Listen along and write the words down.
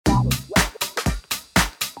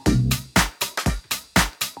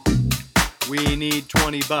We need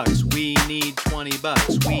 20 bucks. We need 20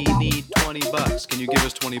 bucks. We need 20 bucks. Can you give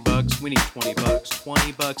us 20 bucks? We need 20 bucks.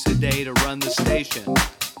 20 bucks a day to run the station.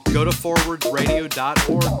 Go to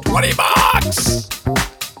forwardradio.org. 20 bucks!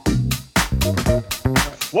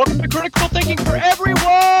 Welcome to Critical Thinking for Everyone!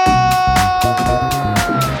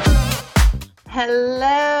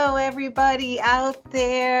 Hello, everybody out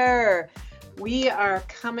there. We are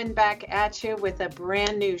coming back at you with a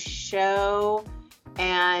brand new show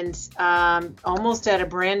and almost at a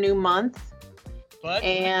brand new month. But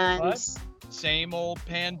same old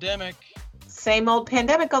pandemic. Same old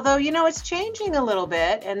pandemic, although, you know, it's changing a little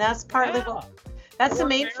bit, and that's partly that's the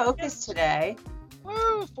main focus today.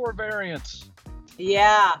 Woo, 4 variants.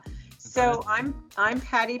 Yeah. So I'm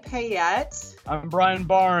Patty Payette. I'm Brian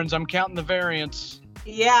Barnes. I'm counting the variants.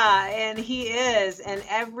 Yeah, and he is. And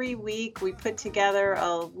every week we put together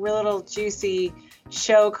a little juicy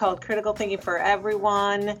show called Critical Thinking for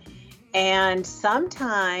Everyone. And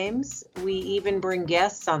sometimes we even bring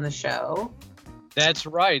guests on the show. That's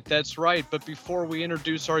right. But before we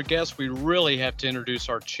introduce our guests, we really have to introduce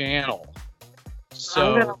our channel.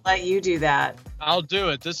 So I'm going to let you do that. I'll do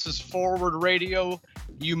it. This is Forward Radio.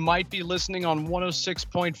 You might be listening on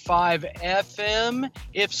 106.5 FM.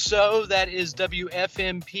 If so, that is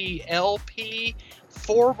WFMP-LP.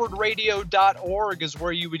 Forwardradio.org is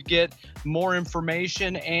where you would get more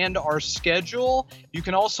information and our schedule. You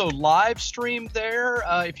can also live stream there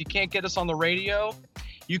if you can't get us on the radio.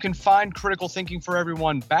 You can find Critical Thinking for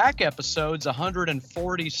Everyone back episodes,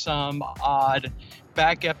 140 some odd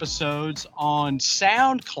back episodes on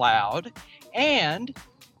SoundCloud. And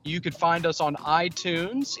you could find us on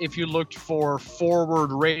iTunes. If you looked for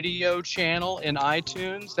Forward Radio channel in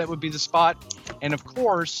iTunes, that would be the spot. And of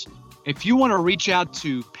course, if you want to reach out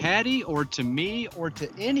to Patty or to me or to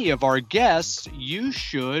any of our guests, you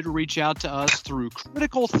should reach out to us through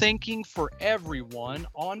Critical Thinking for Everyone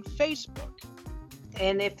on Facebook.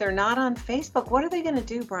 And if they're not on Facebook, what are they going to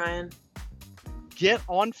do, Brian? Get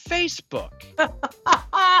on Facebook.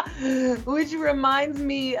 Which reminds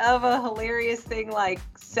me of a hilarious thing. Like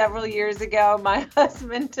several years ago, my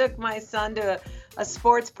husband took my son to a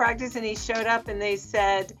sports practice, and he showed up and they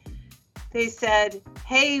said,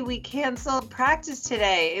 hey, we canceled practice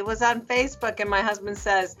today. It was on Facebook. And my husband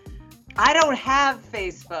says, I don't have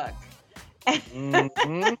Facebook.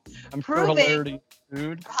 Mm-hmm. I'm sure hilarity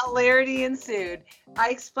ensued. I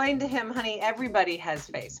explained to him, honey, everybody has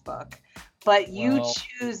Facebook. But you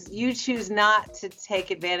choose not to take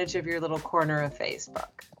advantage of your little corner of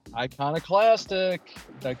Facebook. Iconoclastic,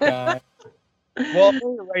 that guy. Well,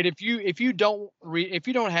 anyway, if you don't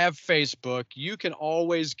have Facebook, you can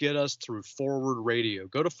always get us through Forward Radio.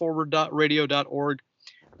 Go to forwardradio.org.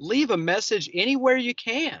 Leave a message anywhere you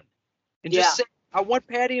can, and just say, "I want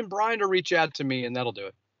Patty and Brian to reach out to me," and that'll do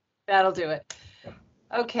it. That'll do it.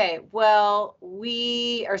 Okay. Well,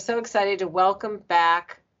 we are so excited to welcome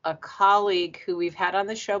back a colleague who we've had on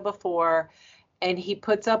the show before, and he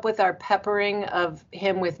puts up with our peppering of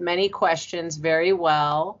him with many questions very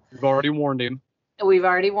well. We've already warned him.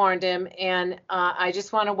 And I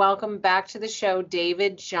just want to welcome back to the show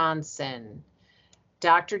David Johnson.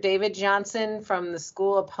 Dr. David Johnson from the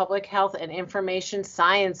School of Public Health and Information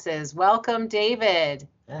Sciences. Welcome, David.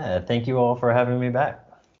 Yeah, thank you all for having me back.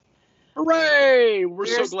 Hooray! We're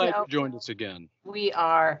so glad you joined us again. We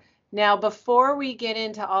are. Now, before we get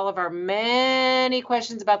into all of our many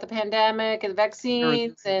questions about the pandemic and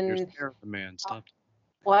vaccines You're scaring the man. Stop.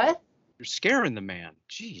 What? You're scaring the man.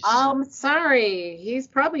 Jeez. I'm sorry. He's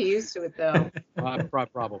probably used to it, though.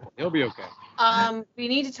 Probably. He'll be okay. We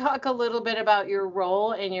need to talk a little bit about your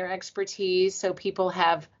role and your expertise so people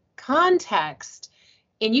have context.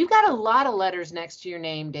 And you got a lot of letters next to your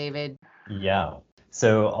name, David. Yeah.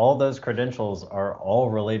 So all those credentials are all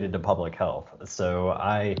related to public health. So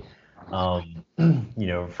I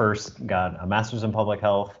first got a master's in public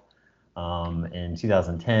health in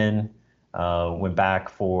 2010, went back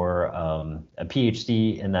for a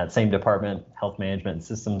PhD in that same department, health management and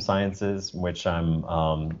system sciences, which I'm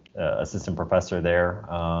assistant professor there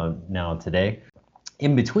now today.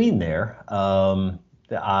 In between there, I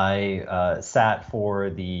sat for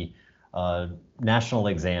the national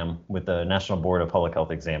exam with the National Board of Public Health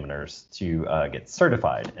Examiners to get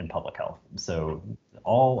certified in public health. So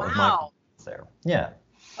all of my there. Yeah.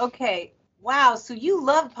 Okay. Wow. So you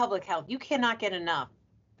love public health. You cannot get enough.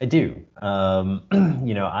 I do. I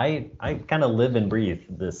kind of live and breathe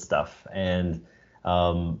this stuff. And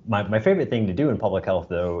my favorite thing to do in public health,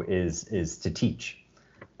 though, is to teach.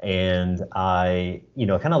 And I,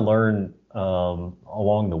 kind of learn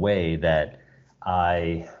along the way that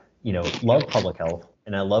I love public health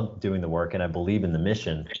and I love doing the work and I believe in the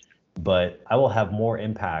mission. but I will have more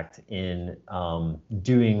impact in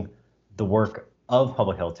doing the work of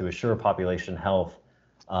public health to assure population health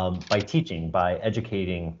by teaching, by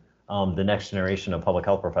educating the next generation of public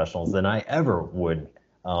health professionals than I ever would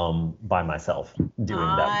by myself doing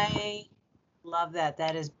that. I love that.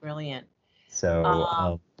 That is brilliant.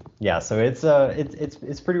 So yeah, so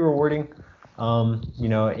it's pretty rewarding.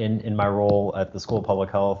 In my role at the School of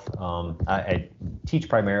Public Health, I teach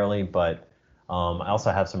primarily, but I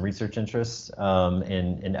also have some research interests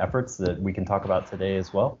in efforts that we can talk about today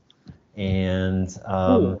as well. And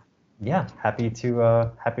yeah, happy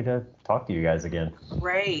to talk to you guys again.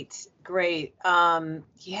 Great.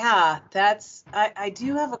 Yeah, I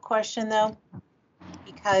do have a question though,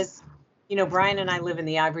 because Brian and I live in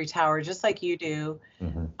the Ivory Tower just like you do.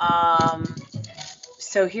 Mm-hmm.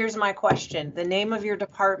 So here's my question. The name of your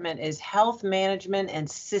department is Health Management and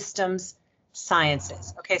Systems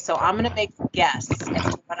Sciences. Okay, so I'm going to make a guess as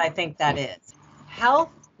to what I think that is. Health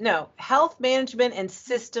Management and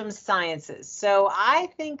Systems Sciences. So I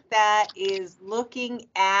think that is looking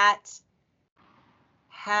at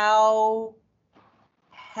how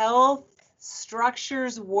health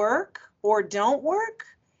structures work or don't work,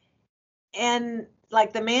 and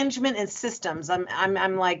like the management and systems.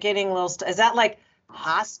 I'm like getting a little. Is that like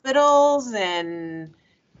hospitals and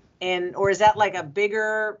or is that like a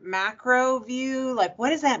bigger macro view? Like,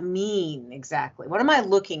 what does that mean exactly? What am I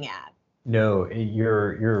looking at? No,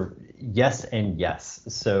 you're yes and yes.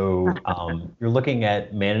 So you're looking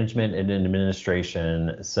at management and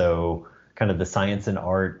administration. So kind of the science and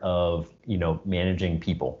art of managing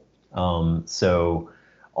people. So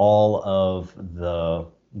all of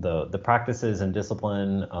the practices and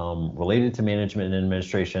discipline related to management and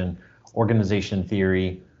administration, organization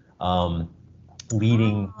theory,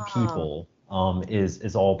 leading people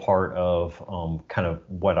is all part of kind of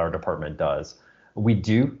what our department does. We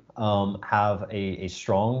do have a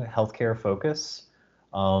strong healthcare focus,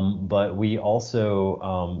 but we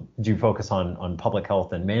also do focus on public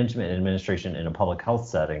health and management and administration in a public health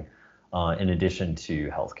setting, in addition to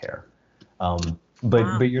healthcare.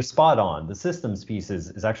 But you're spot on. The systems piece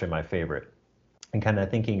is actually my favorite, and kind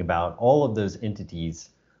of thinking about all of those entities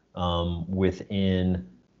within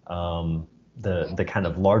the kind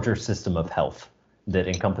of larger system of health that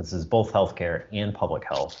encompasses both healthcare and public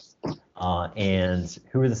health, and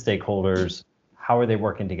who are the stakeholders, how are they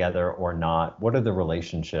working together or not, what are the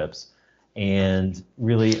relationships, and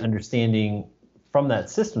really understanding from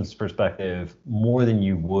that systems perspective more than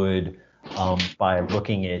you would by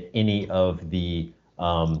looking at any of the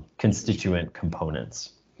constituent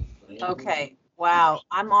components. Okay. Wow.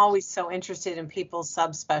 I'm always so interested in people's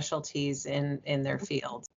subspecialties in their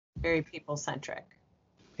fields. Very people-centric.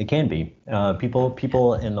 It can be.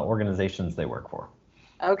 People in the organizations they work for.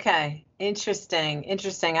 Okay. Interesting.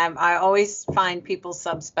 I always find people's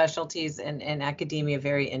subspecialties in academia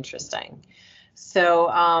very interesting.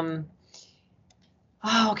 So,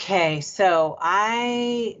 okay. So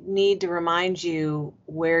I need to remind you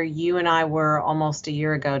where you and I were almost a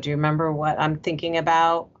year ago. Do you remember what I'm thinking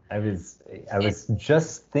about? I was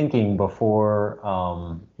just thinking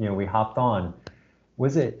before we hopped on.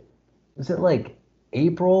 Was it like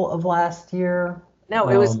April of last year? No,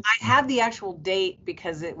 it was. I have the actual date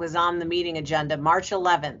because it was on the meeting agenda, March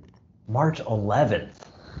 11th. March 11th.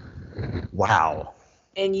 Wow.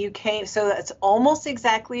 And you came, so that's almost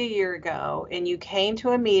exactly a year ago. And you came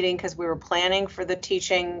to a meeting because we were planning for the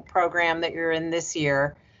teaching program that you're in this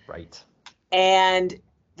year. Right. And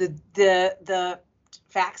the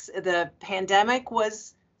facts, the pandemic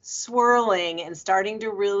was swirling and starting to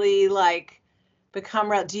really like become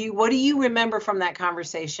real. What do you remember from that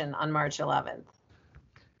conversation on March 11th?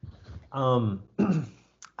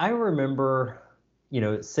 I remember,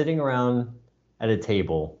 sitting around at a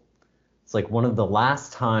table. It's like one of the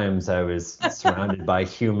last times I was surrounded by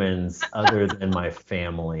humans other than my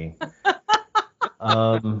family.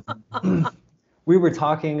 We were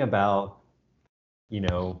talking about,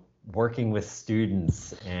 working with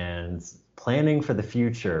students and planning for the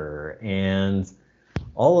future and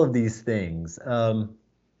all of these things. And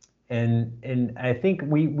I think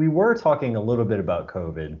we were talking a little bit about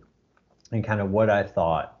COVID and kind of what I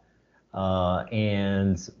thought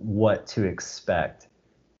and what to expect.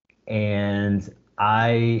 And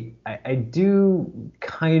I do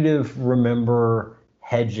kind of remember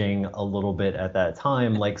hedging a little bit at that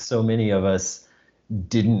time, like so many of us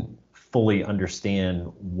didn't fully understand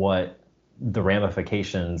what the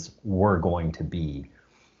ramifications were going to be.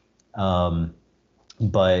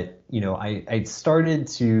 But I started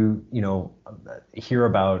to hear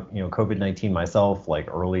about COVID-19 myself like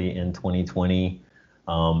early in 2020,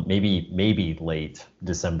 maybe late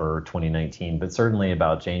December 2019, but certainly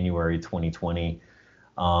about January 2020.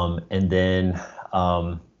 And then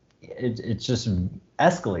it just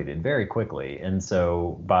escalated very quickly. And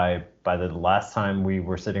so by the last time we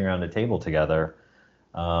were sitting around a table together,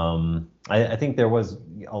 I think there was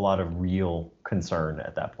a lot of real concern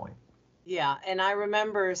at that point. Yeah, and I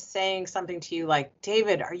remember saying something to you like,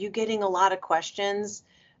 David, are you getting a lot of questions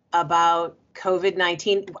about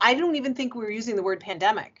COVID-19? I don't even think we were using the word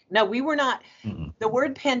pandemic. No, we were not. Mm-mm. The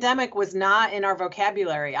word pandemic was not in our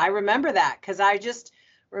vocabulary. I remember that because I just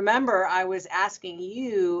remember I was asking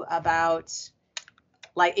you about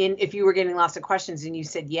if you were getting lots of questions, and you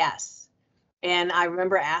said yes. And I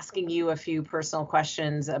remember asking you a few personal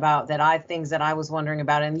questions about things that I was wondering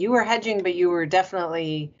about, and you were hedging, but you were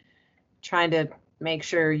definitely trying to make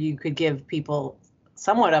sure you could give people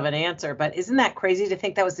somewhat of an answer. But isn't that crazy to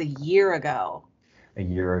think that was a year ago? A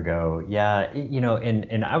year ago, yeah.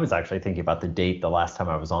 And I was actually thinking about the date the last time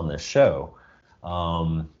I was on this show.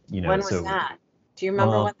 When was that? Do you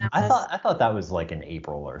remember when that was? I thought that was like in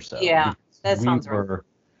April or so. Yeah, that sounds right.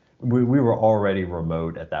 We were already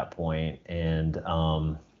remote at that point, and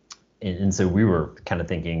so we were kind of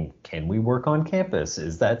thinking, can we work on campus?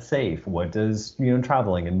 Is that safe? What does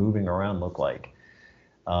traveling and moving around look like?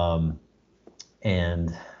 But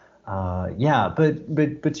to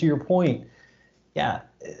your point, yeah,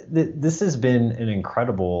 this has been an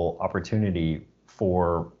incredible opportunity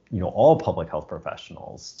for all public health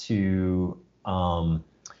professionals to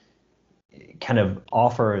kind of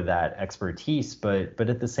offer that expertise, but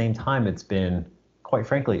at the same time, it's been, quite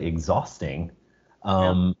frankly, exhausting.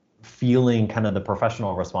 Feeling kind of the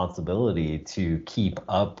professional responsibility to keep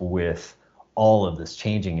up with all of this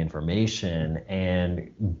changing information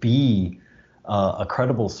and be a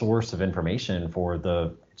credible source of information for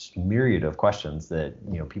the myriad of questions that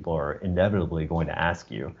people are inevitably going to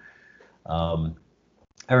ask you. I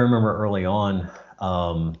remember early on,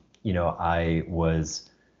 I was,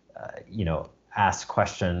 asked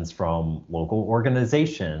questions from local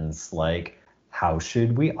organizations like, how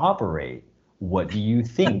should we operate? What do you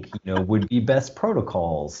think, would be best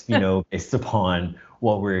protocols, based upon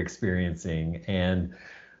what we're experiencing? And,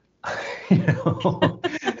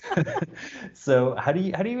 so how do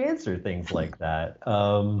you answer things like that?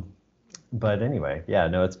 But anyway, yeah,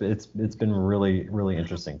 no, it's been really, really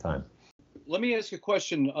interesting time. Let me ask you a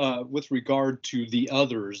question with regard to the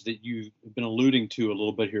others that you've been alluding to a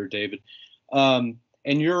little bit here, David. And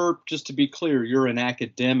just to be clear, you're an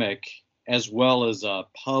academic as well as a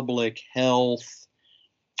public health,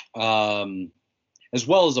 person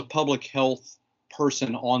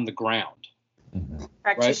on the ground. Mm-hmm.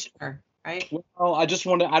 Practitioner, right? Well, I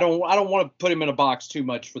don't want to put him in a box too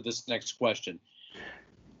much for this next question.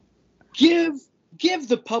 Give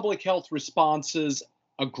the public health responses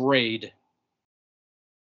a grade.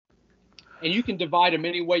 And you can divide them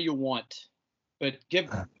any way you want, but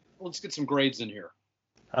let's get some grades in here.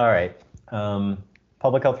 All right.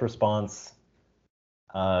 Public health response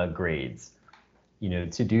grades.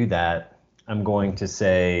 To do that, I'm going to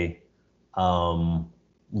say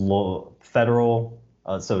federal,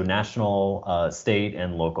 so national, state,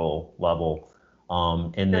 and local level.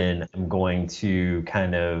 And then I'm going to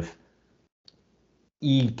kind of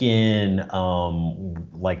eke in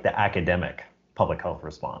like the academic public health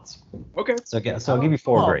response. Okay. So I'll give you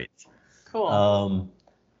 4 grades. Cool.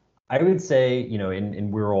 I would say,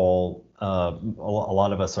 and we're all, a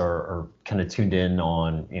lot of us are kind of tuned in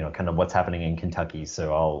on, kind of what's happening in Kentucky.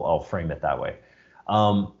 So I'll frame it that way.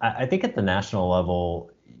 I think at the national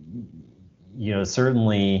level,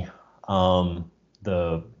 certainly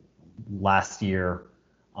the last year,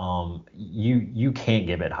 you can't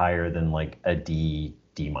give it higher than like a D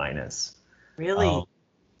minus. Really?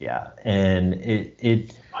 Yeah, and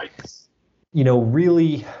it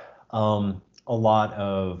really a lot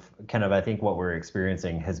of kind of, I think what we're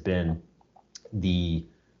experiencing has been the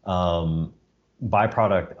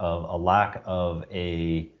byproduct of a lack of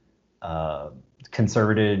a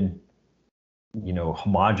concerted,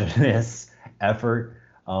 homogenous effort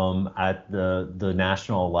at the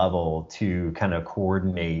national level to kind of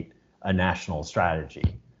coordinate a national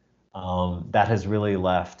strategy. That has really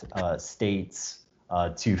left states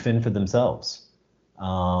to fend for themselves.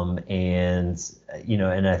 And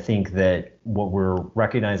I think that what we're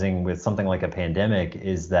recognizing with something like a pandemic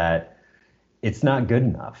is that it's not good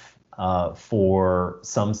enough for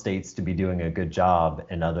some states to be doing a good job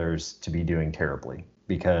and others to be doing terribly,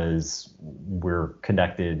 because we're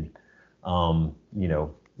connected,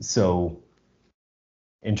 so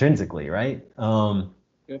intrinsically, right?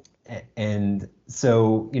 And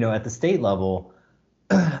so, at the state level,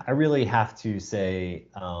 I really have to say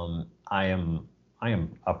I am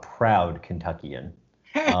a proud Kentuckian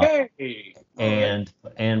Hey,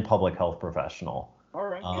 and public health professional. all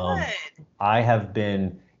right. Good. I have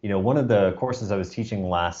been, one of the courses I was teaching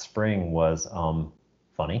last spring was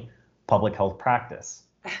funny, public health practice.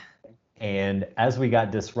 And as we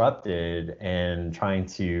got disrupted and trying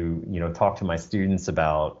to, talk to my students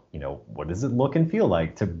about, what does it look and feel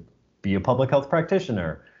like to be a public health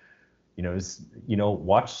practitioner?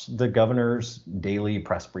 Watch the governor's daily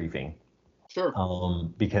press briefing. Sure.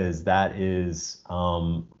 Because that is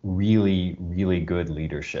really, really good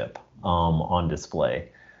leadership on display.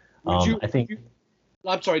 I think.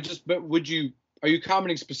 I'm sorry, but are you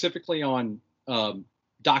commenting specifically on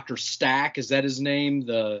Dr. Stack? Is that his name?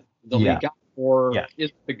 The lead guy, or is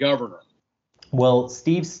it the governor? Well,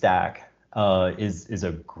 Steve Stack is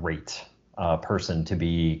a great person to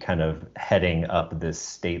be kind of heading up this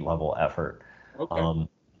state level effort. Okay.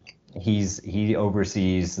 He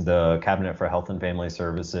oversees the Cabinet for Health and Family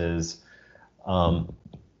Services.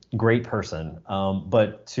 Great person,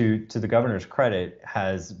 but to the governor's credit,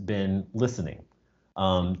 has been listening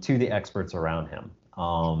to the experts around him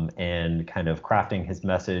and kind of crafting his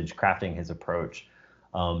message, crafting his approach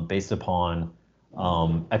based upon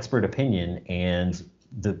expert opinion and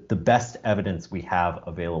the best evidence we have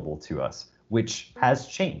available to us, which has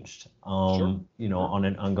changed, on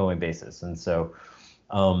an ongoing basis. And so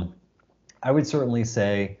I would certainly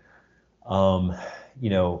say, the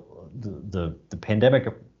pandemic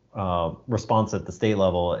response at the state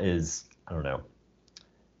level is, I don't know,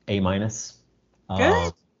 A-.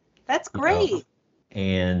 Good. That's great.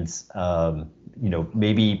 And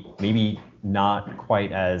maybe not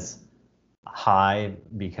quite as high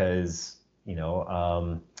because,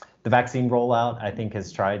 the vaccine rollout, I think,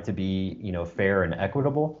 has tried to be, fair and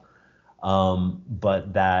equitable.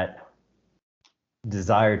 But that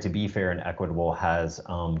desire to be fair and equitable has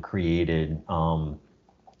created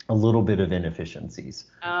a little bit of inefficiencies.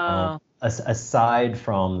 Aside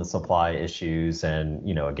from the supply issues and,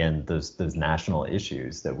 again, those national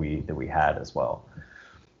issues that we had as well.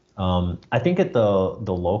 I think at the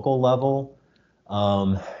local level,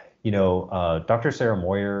 Dr. Sarah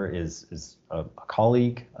Moyer is a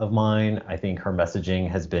colleague of mine. I think her messaging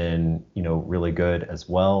has been, really good as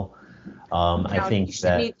well. I think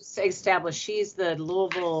that need to establish she's the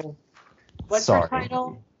Louisville. What's Sorry. her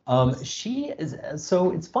title? She is,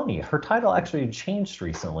 so it's funny, her title actually changed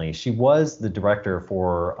recently. She was the director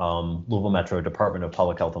for Louisville Metro Department of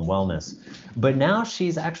Public Health and Wellness, but now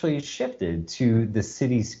she's actually shifted to the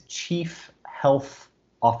city's chief health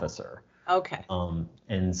officer. Okay.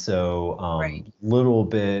 And so Right. little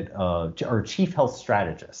bit, or chief health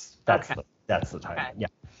strategist. That's Okay. the title. Okay.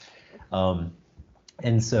 Yeah.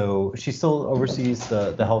 And so she still oversees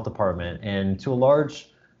the health department, and to a large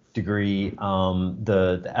degree,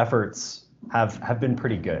 the efforts have been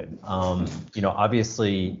pretty good.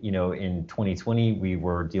 Obviously, in 2020 we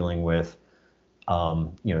were dealing with,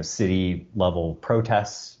 city level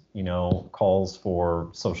protests, calls for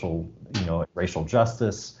social, racial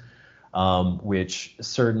justice, which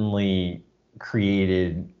certainly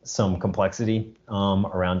created some complexity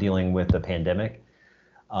around dealing with the pandemic.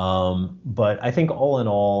 But I think all in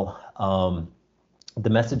all, the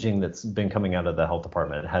messaging that's been coming out of the health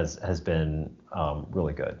department has been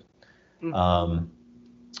really good.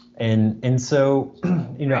 And so,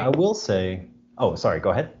 I will say, oh, sorry,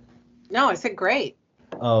 go ahead. No, I said great.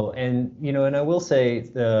 Oh, and I will say,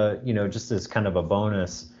 just as kind of a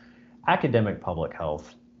bonus, academic public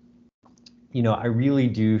health, I really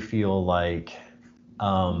do feel like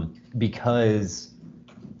because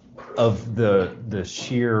of the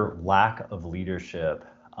sheer lack of leadership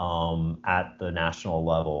at the national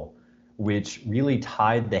level, which really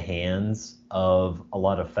tied the hands of a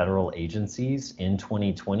lot of federal agencies in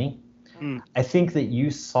 2020. I think that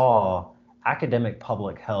you saw academic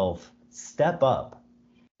public health step up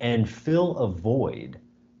and fill a void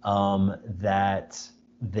that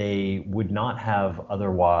they would not have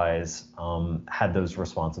otherwise had those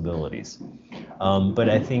responsibilities. But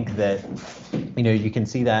I think that, you can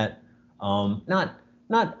see that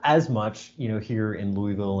not as much, here in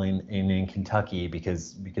Louisville and in Kentucky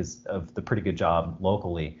because of the pretty good job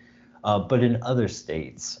locally, but in other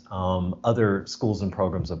states, other schools and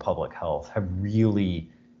programs of public health have really,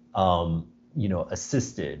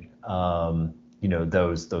 assisted,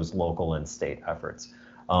 those local and state efforts.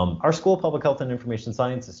 Our School of Public Health and Information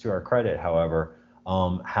Sciences, to our credit, however,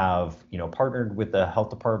 have partnered with the health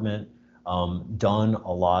department, done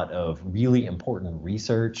a lot of really important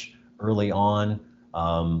research early on,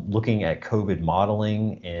 looking at COVID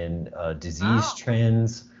modeling and disease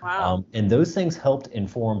trends. Wow. And those things helped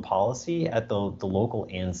inform policy at the local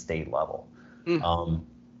and state level.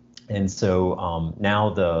 And so now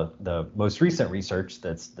the most recent research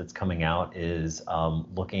that's coming out is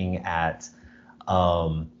looking at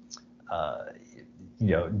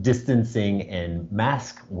distancing and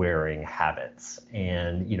mask wearing habits,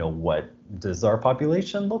 and what does our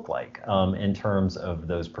population look like in terms of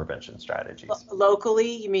those prevention strategies.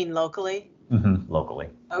 Locally, you mean locally? Mm-hmm, locally.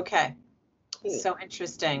 Okay. Cool. So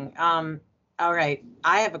interesting. All right,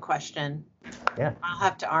 I have a question. Yeah. I'll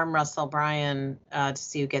have to arm wrestle Brian to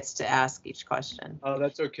see who gets to ask each question. Oh,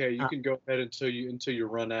 that's okay. You can go ahead until you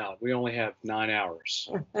run out. We only have 9 hours.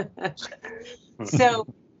 So,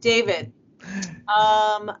 David,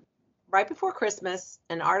 right before Christmas,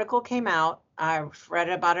 an article came out. I read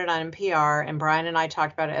about it on NPR, and Brian and I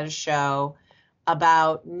talked about it at a show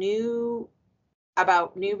about new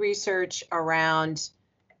research around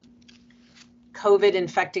COVID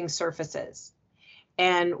infecting surfaces.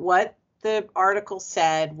 And what the article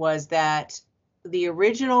said was that the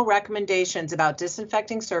original recommendations about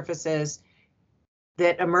disinfecting surfaces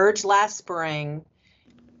that emerged last spring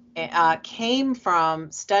came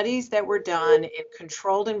from studies that were done in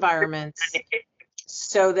controlled environments,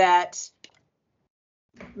 so that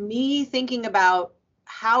me thinking about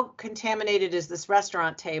how contaminated is this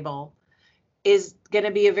restaurant table is going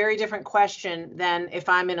to be a very different question than if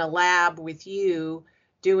I'm in a lab with you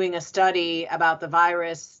doing a study about the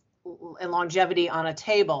virus and longevity on a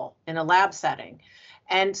table in a lab setting.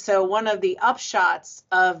 And so one of the upshots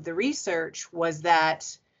of the research was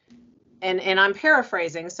that, and I'm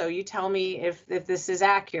paraphrasing, so you tell me if this is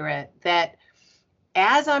accurate, that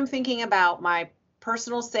as I'm thinking about my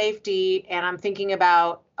personal safety and I'm thinking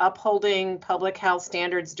about upholding public health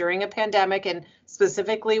standards during a pandemic, and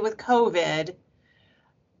specifically with COVID,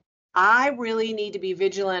 I really need to be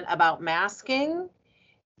vigilant about masking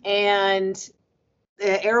and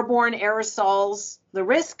airborne aerosols, the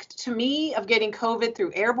risk to me of getting COVID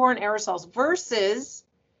through airborne aerosols versus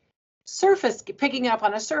picking up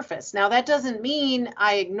on a surface. Now, that doesn't mean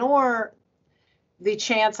I ignore the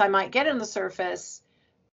chance I might get on the surface,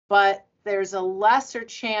 but there's a lesser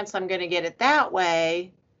chance I'm going to get it that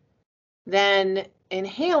way than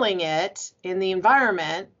inhaling it in the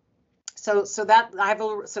environment. So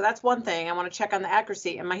that's one thing. I want to check on the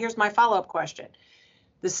accuracy. And here's my follow-up question.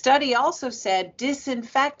 The study also said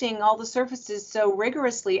disinfecting all the surfaces so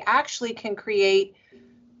rigorously actually can create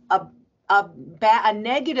a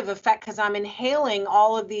negative effect because I'm inhaling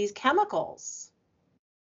all of these chemicals.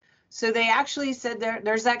 So they actually said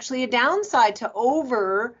there's actually a downside to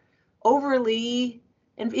overly,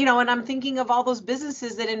 and and I'm thinking of all those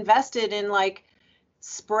businesses that invested in like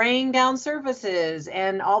spraying down surfaces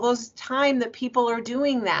and all those time that people are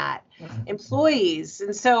doing that, employees.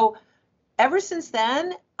 And so ever since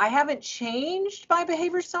then, I haven't changed my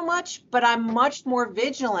behavior so much, but I'm much more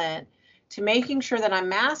vigilant to making sure that I'm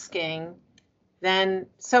masking. Then,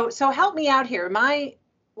 so help me out here.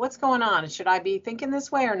 What's going on? Should I be thinking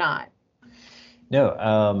this way or not?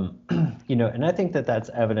 No, and I think that that's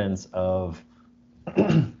evidence of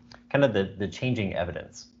kind of the changing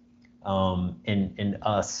evidence in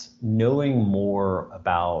us knowing more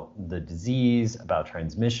about the disease, about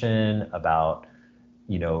transmission, about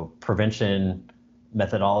prevention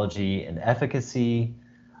methodology and efficacy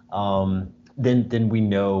than we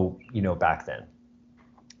know back then.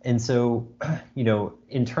 And so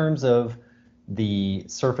in terms of the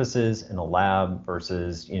surfaces in a lab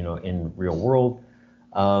versus in real world,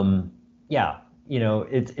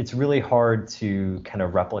 it's really hard to kind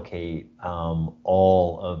of replicate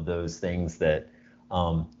all of those things that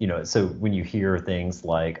so when you hear things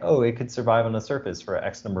like, oh, it could survive on a surface for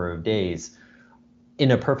X number of days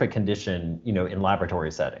in a perfect condition, in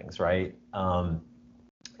laboratory settings, right?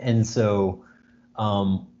 And so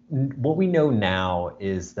what we know now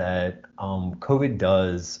is that COVID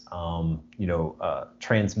does,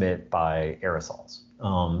 transmit by aerosols,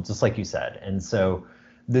 just like you said. And so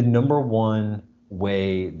the number one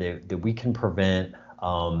way that we can prevent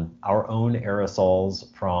our own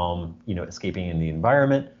aerosols from, escaping in the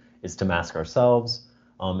environment is to mask ourselves.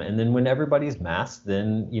 And then when everybody's masked,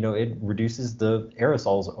 then, it reduces the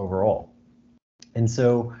aerosols overall. And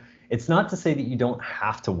so it's not to say that you don't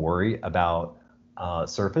have to worry about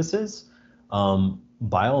surfaces.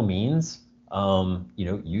 By all means,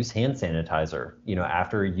 use hand sanitizer,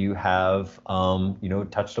 after you have,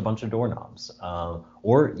 touched a bunch of doorknobs,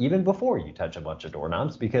 or even before you touch a bunch of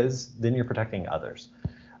doorknobs, because then you're protecting others.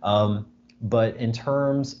 But in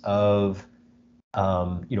terms of,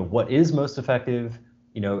 what is most effective,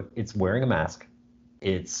 it's wearing a mask.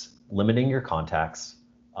 it's limiting your contacts,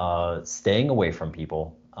 staying away from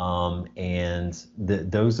people, and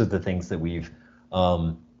those are the things that we've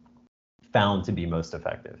found to be most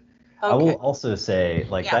effective. Okay. I will also say,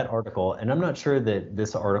 like, that article, and I'm not sure that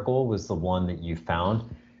this article was the one that you found,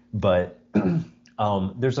 but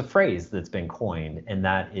there's a phrase that's been coined, and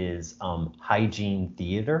that is hygiene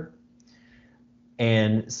theater.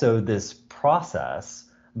 And so this process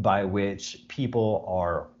by which people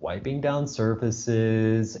are wiping down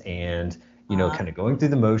surfaces and, kind of going through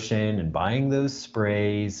the motion and buying those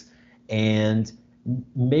sprays and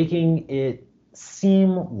making it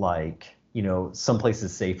seem like, someplace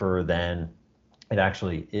is safer than it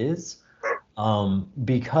actually is,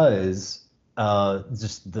 because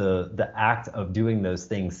just the act of doing those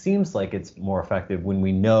things seems like it's more effective when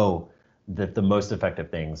we know that the most effective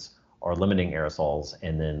things are limiting aerosols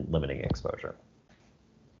and then limiting exposure.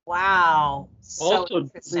 Wow. So also,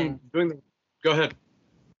 interesting. Go ahead.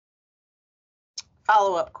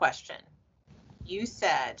 Follow-up question. You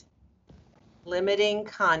said limiting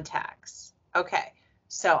contacts. Okay.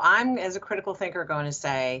 So I'm, as a critical thinker, going to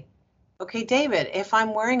say, okay, David, if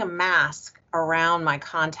I'm wearing a mask around my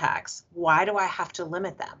contacts, why do I have to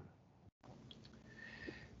limit them?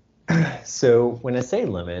 So when I say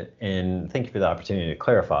limit, and thank you for the opportunity to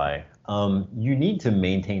clarify, you need to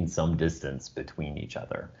maintain some distance between each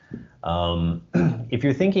other. If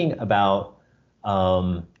you're thinking about,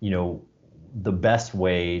 the best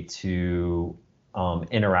way to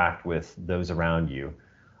interact with those around you,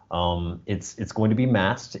 it's going to be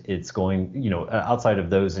masked. It's going, outside of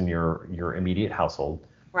those in your immediate household,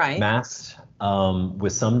 right? Masked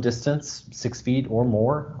with some distance, 6 feet or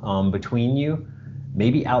more between you.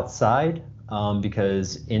 Maybe outside,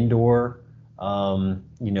 because indoor,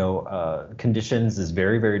 conditions is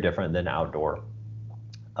very, very different than outdoor.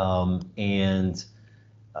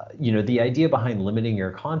 The idea behind limiting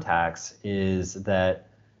your contacts is that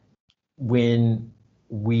when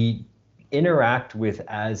we interact with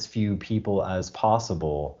as few people as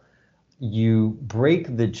possible, you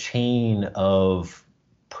break the chain of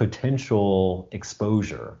potential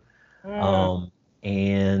exposure.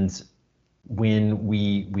 And when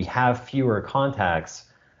we have fewer contacts,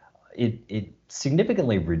 it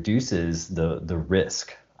significantly reduces the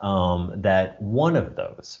risk that one of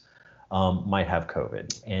those might have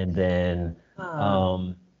COVID. And then,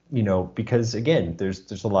 because again,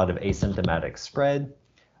 there's a lot of asymptomatic spread.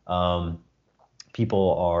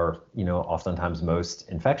 People are, oftentimes most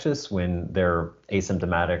infectious when they're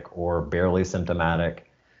asymptomatic or barely symptomatic.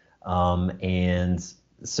 And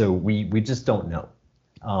so we just don't know.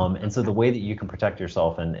 And so the way that you can protect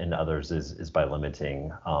yourself and others is by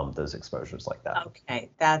limiting those exposures like that. Okay,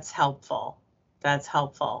 that's helpful. That's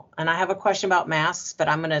helpful. And I have a question about masks, but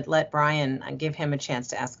I'm going to let Brian give him a chance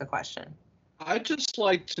to ask a question. I'd just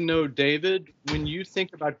like to know, David, when you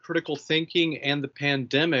think about critical thinking and the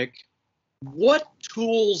pandemic, what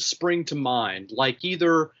tools spring to mind, like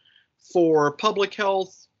either for public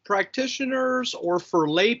health practitioners or for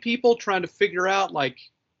lay people trying to figure out like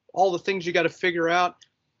all the things you got to figure out?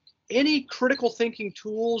 Any critical thinking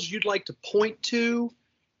tools you'd like to point to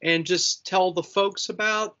and just tell the folks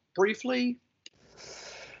about briefly?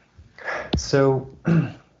 So,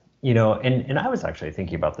 and I was actually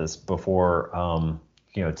thinking about this before,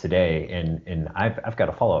 today, and I've got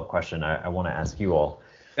a follow-up question I want to ask you all.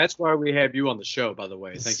 That's why we have you on the show, by the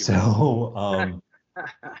way. Thank you. So,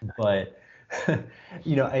 but,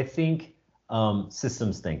 I think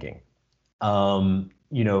systems thinking,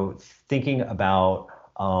 thinking about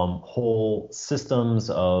whole systems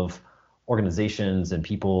of organizations and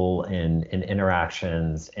people and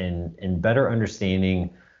interactions and better understanding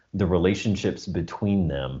the relationships between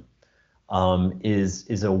them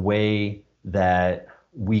is a way that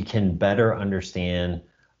we can better understand,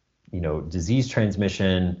 disease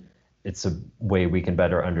transmission. It's a way we can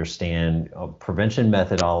better understand prevention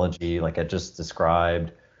methodology, like I just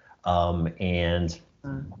described, and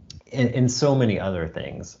so many other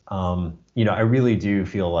things. I really do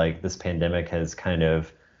feel like this pandemic has kind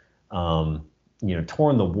of,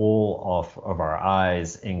 torn the wool off of our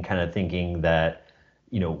eyes and kind of thinking that,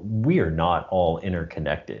 we are not all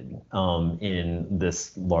interconnected in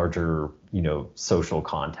this larger, social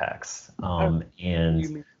context. And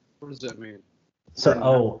what does that mean?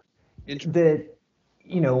 So,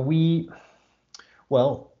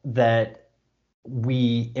 that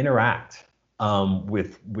we interact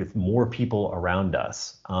with more people around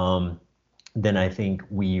us than I think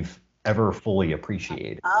we've ever fully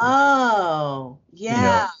appreciated. Oh,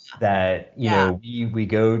 yeah. We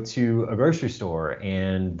go to a grocery store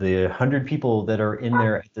and the 100 people that are in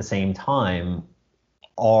there at the same time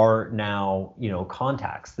are now,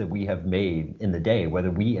 contacts that we have made in the day,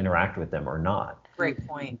 whether we interact with them or not. Great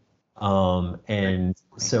point. And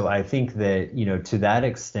so I think that, to that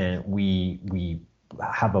extent, we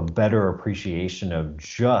have a better appreciation of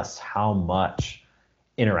just how much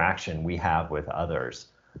interaction we have with others,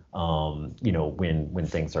 when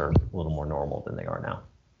things are a little more normal than they are now.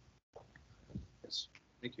 Yes,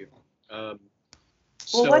 thank you. Well,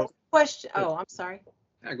 what's the question? Oh, I'm sorry.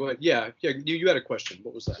 Yeah, go ahead. Yeah, you had a question.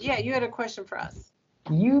 What was that? Yeah, you had a question for us.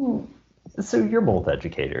 So you're both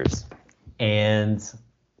educators, and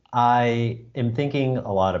I am thinking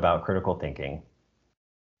a lot about critical thinking,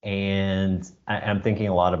 and I'm thinking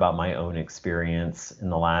a lot about my own experience in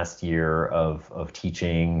the last year of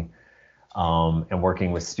teaching and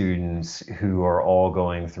working with students who are all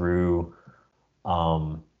going through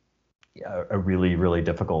a really, really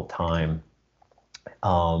difficult time.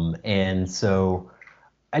 And so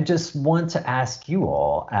I just want to ask you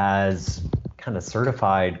all, as kind of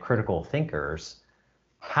certified critical thinkers,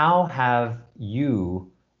 how have you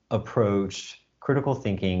approached critical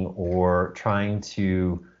thinking or trying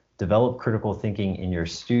to develop critical thinking in your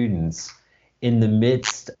students in the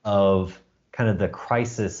midst of kind of the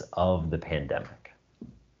crisis of the pandemic?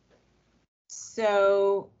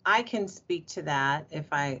 So I can speak to that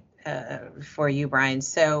for you, Brian.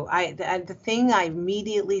 So the thing I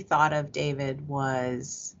immediately thought of, David,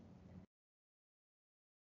 was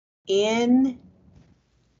in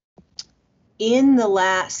the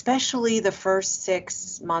last, especially the first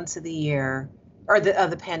 6 months of the year, or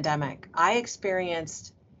of the pandemic, I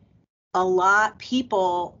experienced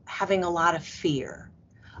people having a lot of fear,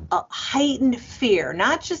 a heightened fear,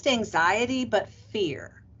 not just anxiety, but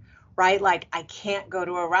fear, right? Like, I can't go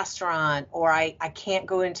to a restaurant, or I can't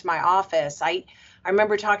go into my office. I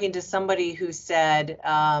remember talking to somebody who said,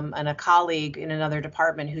 and a colleague in another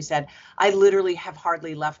department who said, I literally have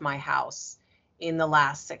hardly left my house in the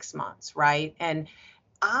last 6 months, right? And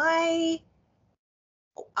would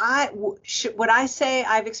I say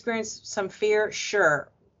I've experienced some fear? Sure.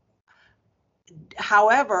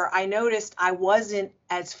 However, I noticed I wasn't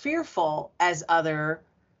as fearful as other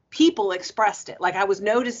people expressed it. Like, I was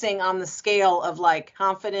noticing on the scale of like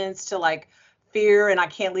confidence to like fear and I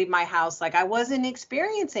can't leave my house. Like, I wasn't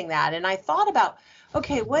experiencing that. And I thought about,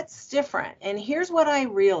 okay, what's different? And here's what I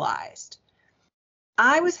realized.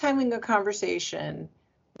 I was having a conversation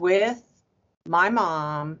with my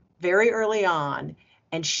mom very early on,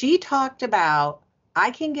 and she talked about,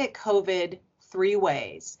 I can get COVID 3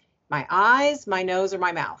 ways: my eyes, my nose, or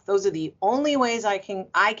my mouth. Those are the only ways I can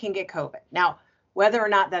get COVID. Now, whether or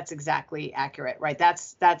not that's exactly accurate, right?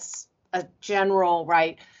 That's a general,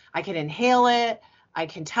 right? I can inhale it, I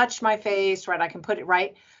can touch my face, right? I can put it,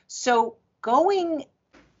 right? So going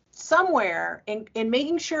somewhere and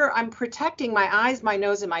making sure I'm protecting my eyes, my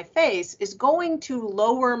nose, and my face is going to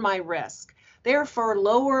lower my risk, therefore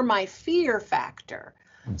lower my fear factor.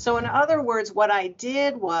 So in other words, what I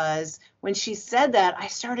did was, when she said that, I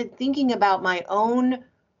started thinking about my own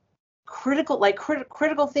critical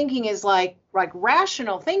thinking is like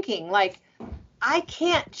rational thinking. Like, I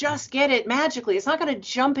can't just get it magically. It's not going to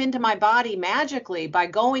jump into my body magically by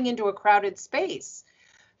going into a crowded space.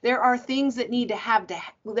 There are things that need to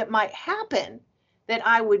that might happen that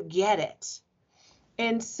I would get it.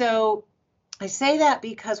 And so I say that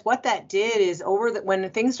because what that did is, when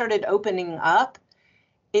things started opening up,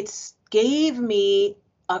 it gave me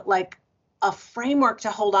a framework to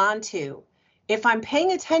hold on to. If I'm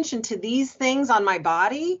paying attention to these things on my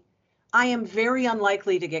body, I am very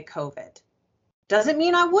unlikely to get COVID. Doesn't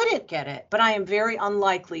mean I wouldn't get it, but I am very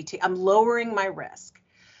unlikely to. I'm lowering my risk.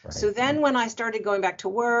 Right. So then when I started going back to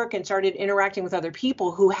work and started interacting with other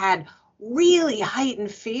people who had really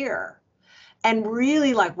heightened fear and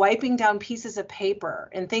really like wiping down pieces of paper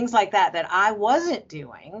and things like that I wasn't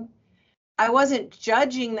doing, I wasn't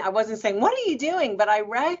judging, I wasn't saying, what are you doing? But I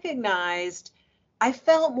recognized I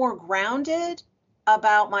felt more grounded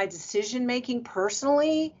about my decision making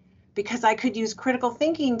personally, because I could use critical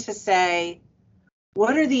thinking to say,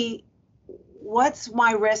 what's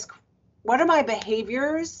my risk? What are my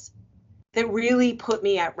behaviors that really put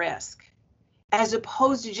me at risk, as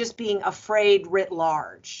opposed to just being afraid writ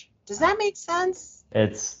large? Does that make sense?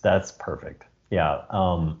 That's perfect. Yeah.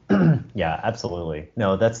 Yeah, absolutely.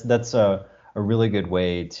 No, that's a really good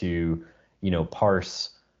way to,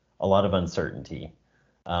 parse a lot of uncertainty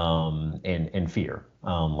and fear,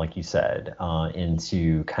 like you said,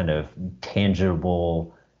 into kind of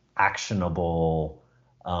tangible, actionable,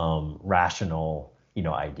 rational,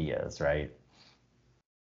 ideas, right?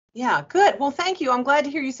 Yeah, good. Well, thank you. I'm glad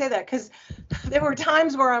to hear you say that, because there were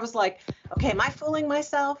times where I was like, okay, am I fooling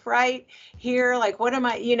myself right here? Like, what am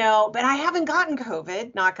I, but I haven't gotten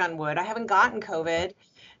COVID, knock on wood. I haven't gotten COVID.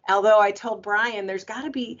 Although I told Brian, there's got to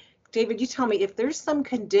be, David, you tell me if there's some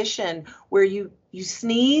condition where you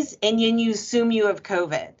sneeze and then you assume you have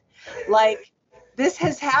COVID. Like, this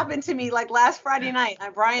has happened to me like last Friday night.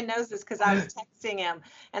 Brian knows this because I was texting him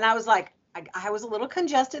and I was like, I was a little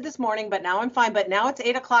congested this morning, but now I'm fine. But now it's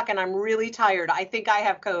 8:00 and I'm really tired. I think I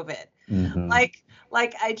have COVID. Mm-hmm. Like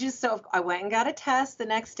I went and got a test the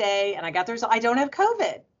next day and I got the result. I don't have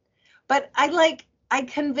COVID, but I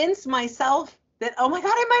convinced myself that, oh my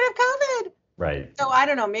God, I might have COVID. Right. So I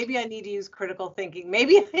don't know. Maybe I need to use critical thinking.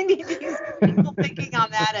 Maybe I need to use critical thinking on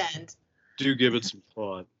that end. Do give it some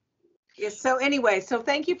thought. Yeah, so anyway, so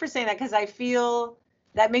thank you for saying that, because I feel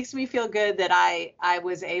that makes me feel good that I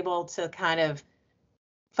was able to kind of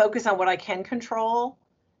focus on what I can control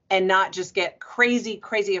and not just get crazy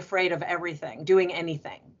afraid of everything, doing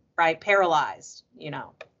anything, right? Paralyzed,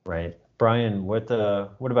 Right. Brian, what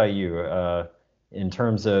about you in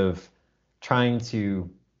terms of trying to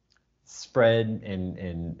spread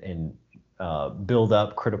and build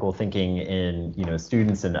up critical thinking in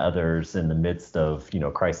students and others in the midst of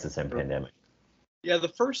crisis and pandemic? Yeah, the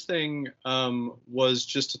first thing was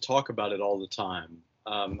just to talk about it all the time.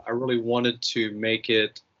 I really wanted to make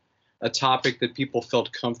it a topic that people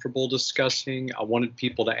felt comfortable discussing. I wanted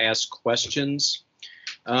people to ask questions.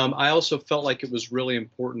 I also felt like it was really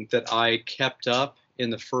important that I kept up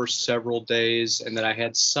in the first several days, and that I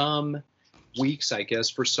had some weeks, I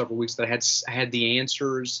guess, for several weeks, that I had the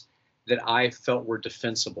answers that I felt were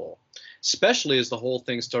defensible, especially as the whole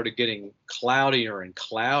thing started getting cloudier and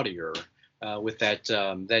cloudier. With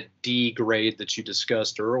that D grade that you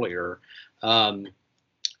discussed earlier, I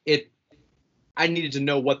needed to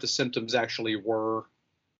know what the symptoms actually were,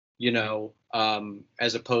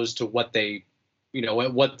 as opposed to what they,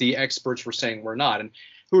 what the experts were saying were not. And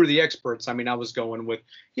who are the experts? I mean, I was going with,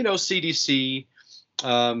 CDC,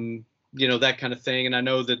 that kind of thing. And I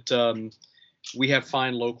know that we have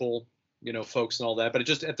fine local, folks and all that. But it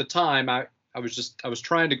just at the time, I was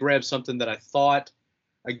trying to grab something that I thought,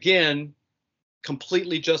 again,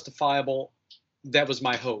 completely justifiable. That was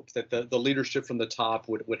my hope, that the leadership from the top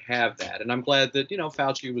would have that. And I'm glad that,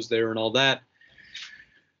 Fauci was there and all that.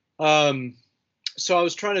 So I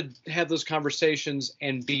was trying to have those conversations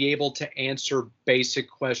and be able to answer basic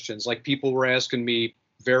questions. Like, people were asking me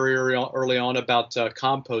very early on about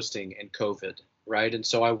composting and COVID, right? And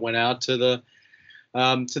so I went out to the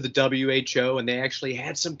WHO, and they actually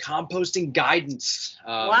had some composting guidance.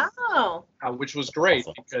 Wow. Which was great,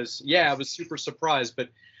 because I was super surprised. But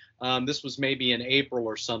this was maybe in April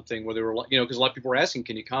or something, where they were, because a lot of people were asking,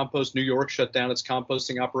 can you compost? New York shut down its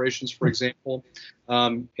composting operations, for example,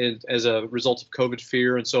 as a result of COVID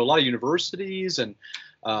fear. And so a lot of universities and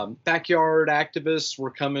backyard activists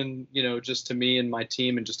were coming, just to me and my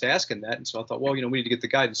team and just asking that. And so I thought, well, we need to get the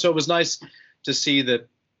guidance. So it was nice to see that.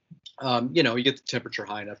 You get the temperature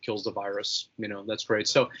high enough, kills the virus, that's great.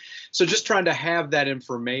 So just trying to have that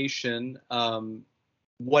information,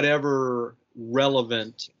 whatever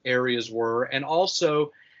relevant areas were. And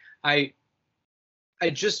also I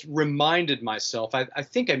just reminded myself, I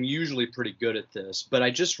think I'm usually pretty good at this, but I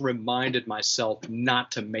just reminded myself not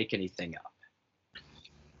to make anything up.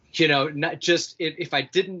 Not just if I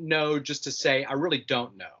didn't know, just to say, I really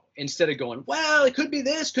don't know. Instead of going, well, it could be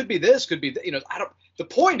this, could be this, could be, the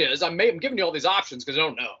point is I'm giving you all these options because I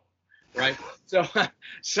don't know. Right. So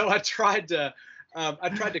I tried to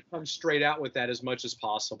come straight out with that as much as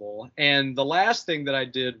possible. And the last thing that I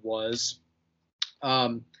did was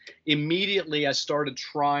immediately I started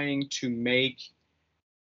trying to make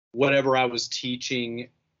whatever I was teaching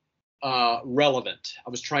relevant. I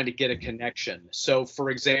was trying to get a connection. So, for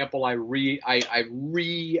example, I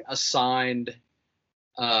reassigned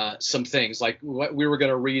some things, like we were going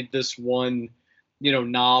to read this one,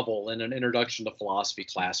 novel in an introduction to philosophy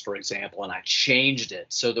class, for example, and I changed it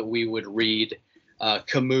so that we would read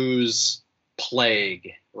Camus'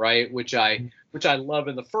 Plague, right? Which I love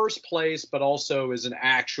in the first place, but also is an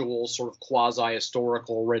actual sort of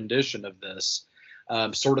quasi-historical rendition of this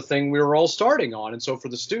sort of thing we were all starting on. And so for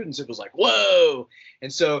the students, it was like, whoa.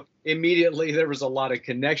 And so immediately there was a lot of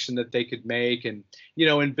connection that they could make. And,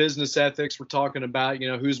 in business ethics, we're talking about,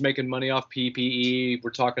 who's making money off PPE.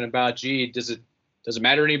 We're talking about, does it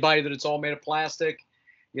matter to anybody that it's all made of plastic?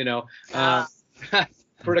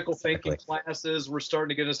 Critical thinking classes, we're starting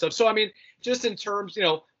to get into stuff. So, I mean, just in terms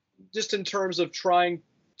of trying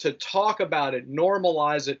to talk about it,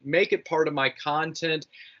 normalize it, make it part of my content.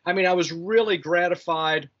 I mean, I was really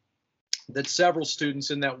gratified that several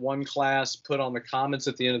students in that one class put on the comments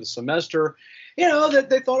at the end of the semester, you know, that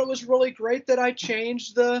they thought it was really great that I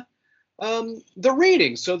changed the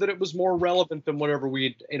reading so that it was more relevant than whatever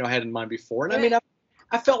we had in mind before. And I mean,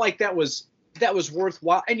 I felt like that was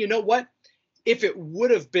worthwhile. And you know what? If it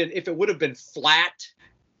would have been flat,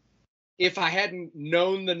 if I hadn't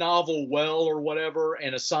known the novel well or whatever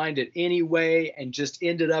and assigned it anyway and just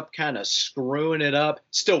ended up kind of screwing it up,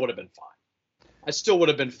 still would have been fine. I still would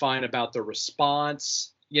have been fine about the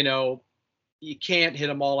response. You know, you can't hit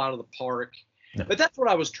them all out of the park. No. But that's what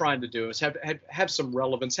I was trying to do, is have some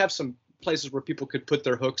relevance, have some places where people could put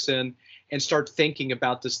their hooks in and start thinking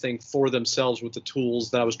about this thing for themselves with the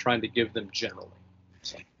tools that I was trying to give them generally.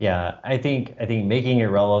 So. Yeah, I think making it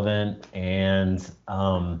relevant and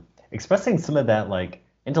expressing some of that like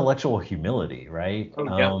intellectual humility, right?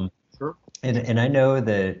 Oh, yeah. Sure. And I know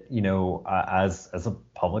that, as a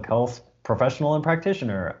public health professional and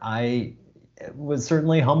practitioner, I was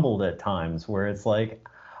certainly humbled at times where it's like,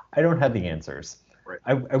 I don't have the answers. Right.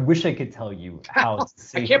 I wish I could tell you how to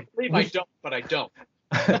I can't believe I don't, but I don't.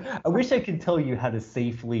 I wish I could tell you how to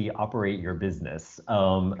safely operate your business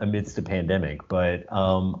amidst a pandemic, but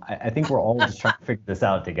I think we're all just trying to figure this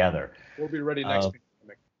out together. We'll be ready next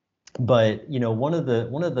pandemic. But one of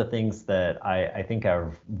the things that I think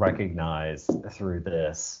I've recognized through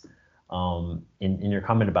this, in your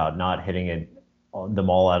comment about not hitting them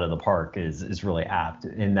all out of the park is really apt,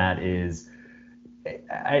 and that is,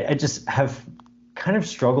 I just have kind of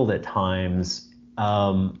struggled at times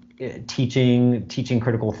teaching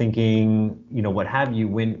critical thinking, what have you,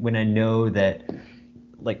 when I know that,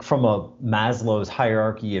 like, from a Maslow's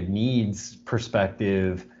hierarchy of needs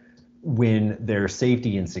perspective, when their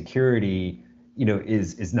safety and security,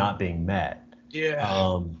 is not being met,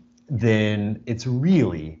 then it's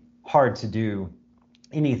really hard to do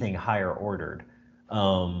anything higher ordered.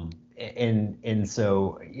 And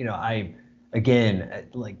so, I, again,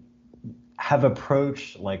 like, have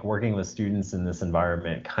approached like working with students in this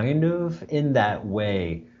environment kind of in that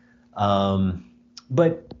way,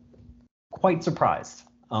 but quite surprised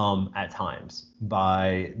at times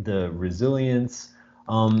by the resilience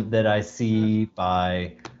that I see,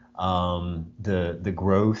 by the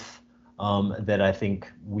growth that I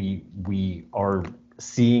think we are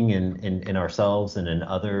seeing in ourselves and in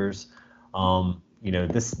others.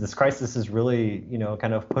 This crisis is really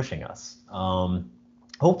kind of pushing us.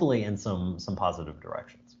 Hopefully in some positive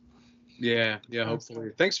directions. Yeah,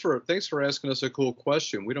 hopefully. Thanks for asking us a cool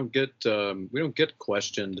question. We don't get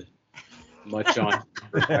questioned much on.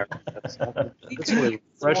 We could use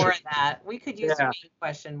more of that. We could use the main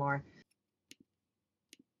question more.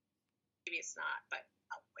 Maybe it's not, but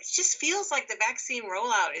it just feels like the vaccine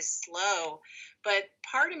rollout is slow. But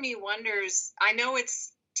part of me wonders, I know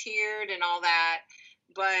it's tiered and all that,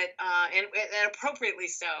 but and appropriately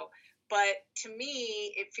so. But to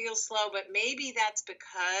me, it feels slow, but maybe that's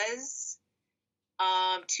because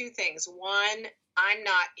two things. One, I'm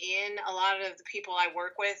not in a lot of the people I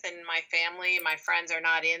work with, and my family, my friends are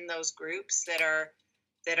not in those groups that are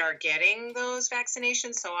getting those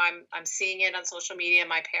vaccinations. So I'm seeing it on social media.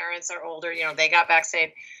 My parents are older, they got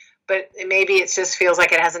vaccinated, but maybe it just feels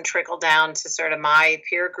like it hasn't trickled down to sort of my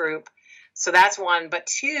peer group. So that's one. But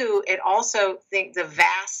two, it also think the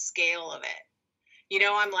vast scale of it.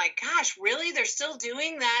 I'm like, gosh, really? They're still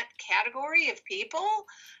doing that category of people?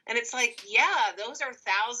 And it's like, yeah, those are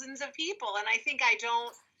thousands of people. And I think I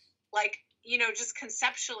don't, like, just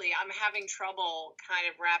conceptually, I'm having trouble kind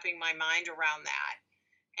of wrapping my mind around that.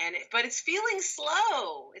 But it's feeling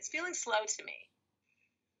slow. It's feeling slow to me.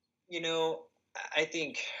 I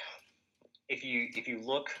think if you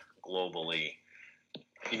look globally,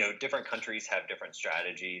 different countries have different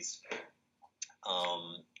strategies,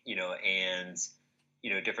 and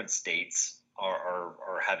different states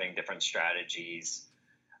are having different strategies.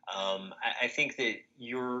 I think that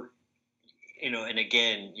and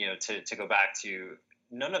again, to go back to,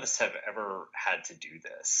 none of us have ever had to do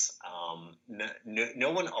this.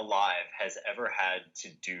 No one alive has ever had to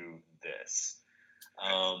do this.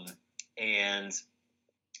 And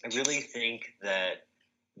I really think that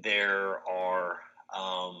there are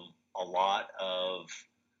a lot of,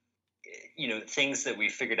 things that we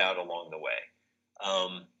figured out along the way.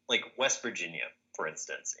 Like West Virginia, for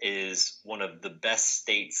instance, is one of the best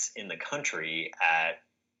states in the country at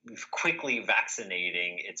quickly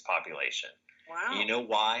vaccinating its population. Wow. You know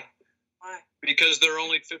why? Why? Because there are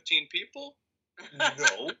only 15 people? No.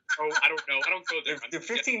 Oh, I don't know. I don't go there. They're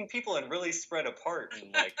 15 people and really spread apart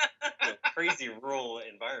in like crazy rural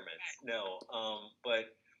environments. No,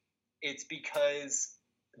 but it's because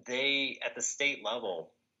they, at the state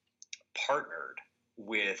level, partnered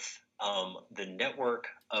with the network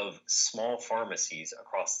of small pharmacies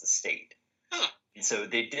across the state. Huh. And so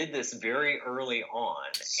they did this very early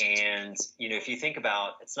on. And, if you think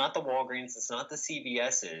about, it's not the Walgreens, it's not the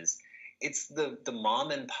CVS's, it's the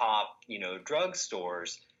mom and pop,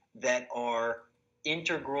 drugstores that are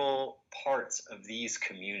integral parts of these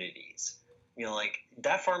communities. Like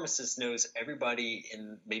that pharmacist knows everybody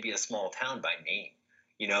in maybe a small town by name,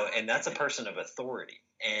 and that's a person of authority.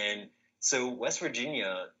 And so West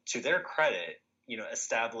Virginia, to their credit,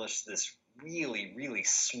 established this really, really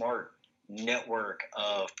smart network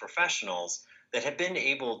of professionals that have been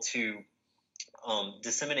able to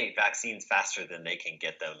disseminate vaccines faster than they can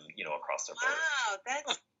get them, across the board.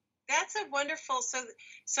 Wow, that's a wonderful.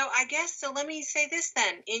 So I guess, so let me say this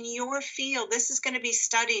then. In your field, this is going to be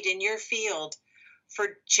studied in your field for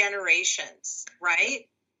generations, right?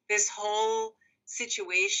 This whole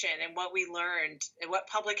situation and what we learned and what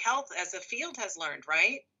public health as a field has learned,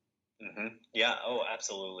 right? Mm-hmm. Yeah. Oh,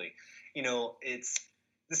 absolutely.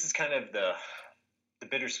 This is kind of the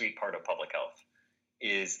bittersweet part of public health,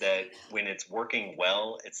 is that when it's working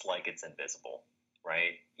well, it's like it's invisible,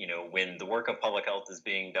 right? When the work of public health is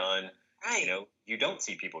being done, right, you don't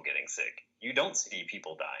see people getting sick. You don't see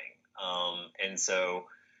people dying. And so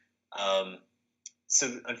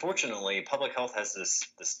unfortunately, public health has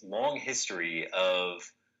this long history of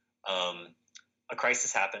a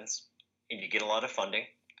crisis happens and you get a lot of funding,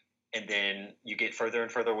 and then you get further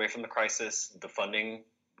and further away from the crisis. The funding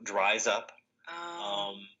dries up,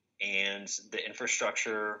 and the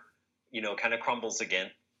infrastructure, kind of crumbles again.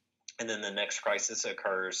 And then the next crisis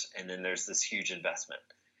occurs, and then there's this huge investment.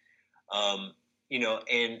 And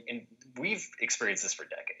we've experienced this for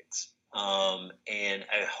decades. And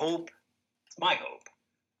it's my hope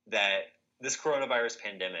that this coronavirus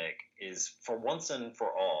pandemic is, for once and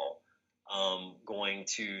for all, going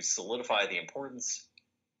to solidify the importance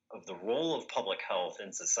of the role of public health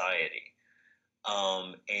in society.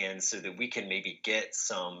 And so that we can maybe get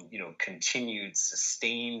some, continued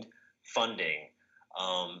sustained funding,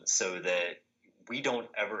 so that we don't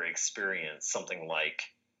ever experience something like,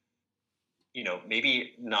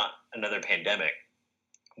 maybe not another pandemic,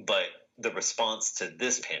 but the response to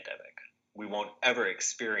this pandemic. We won't ever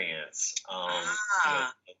experience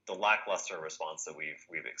the lackluster response that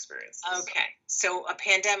we've experienced. Okay, so a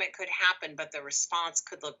pandemic could happen, but the response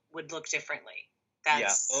would look differently.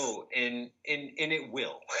 That's... Yeah. Oh, and it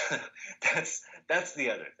will. that's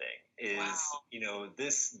the other thing is, wow.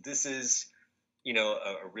 This is,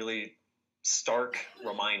 a really stark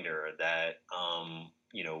reminder that,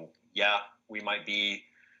 we might be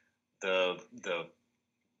the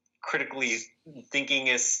critically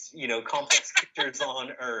thinkingest, complex creatures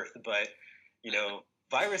on Earth, but,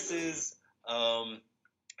 viruses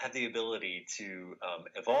have the ability to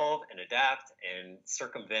evolve and adapt and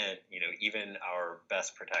circumvent, even our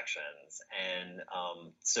best protections. And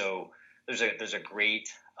so there's a great,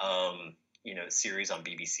 series on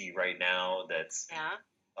BBC right now that's,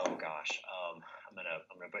 oh gosh, I'm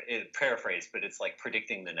gonna paraphrase, but it's like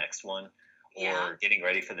predicting the next one or getting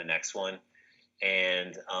ready for the next one.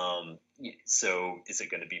 And so is it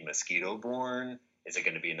going to be mosquito borne? Is it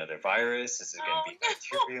going to be another virus? Is it going to be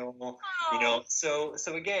bacterial?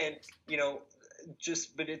 So again,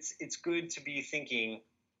 but it's good to be thinking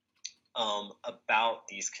about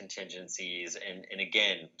these contingencies, and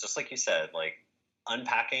again, just like you said, like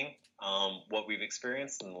unpacking what we've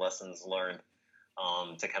experienced and lessons learned,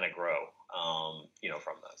 to kind of grow,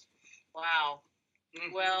 from those. Wow.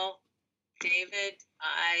 Mm-hmm. Well, David,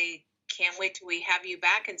 I can't wait till we have you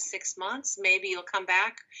back in 6 months. Maybe you'll come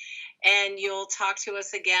back and you'll talk to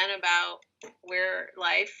us again about where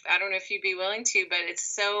life, I don't know if you'd be willing to, but it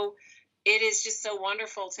is just so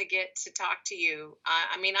wonderful to get to talk to you.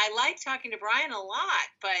 I mean, I like talking to Brian a lot,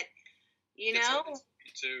 but me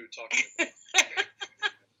too, talking.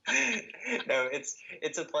 No,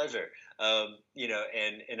 it's a pleasure.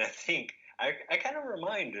 And I think I kind of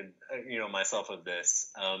reminded, myself of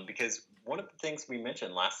this, because one of the things we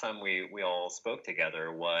mentioned last time we all spoke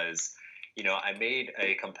together was, I made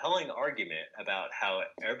a compelling argument about how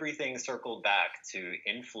everything circled back to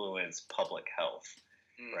influence public health,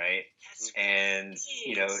 right? And,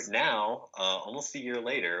 now, almost a year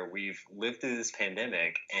later, we've lived through this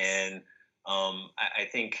pandemic, and I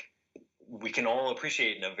think we can all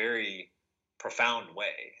appreciate in a very profound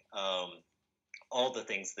way all the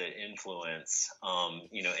things that influence,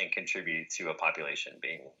 and contribute to a population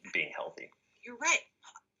being healthy. You're right.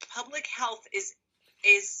 Public health is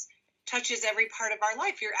touches every part of our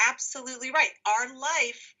life. You're absolutely right. Our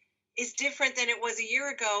life is different than it was a year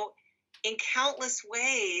ago in countless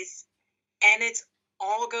ways, and it's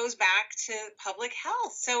all goes back to public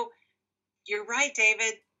health. So You're right,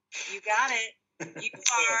 David. You got it. You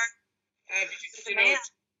are the man.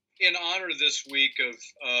 In honor this week of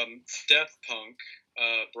Death Punk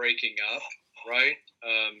breaking up, right?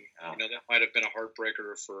 That might have been a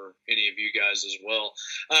heartbreaker for any of you guys as well.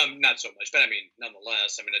 Not so much, but I mean,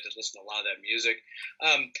 nonetheless, I did listen to a lot of that music.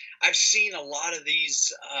 I've seen a lot of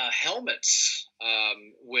these helmets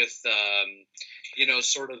with,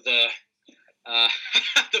 sort of the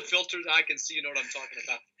the filters. I can see, you know what I'm talking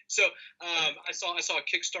about. So I saw a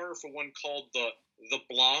Kickstarter for one called the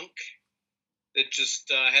Blanc. It just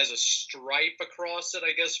has a stripe across it,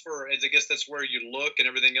 I guess that's where you look, and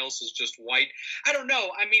everything else is just white. I don't know.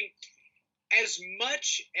 As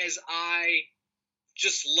much as I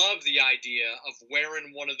just love the idea of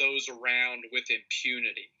wearing one of those around with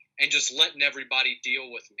impunity and just letting everybody deal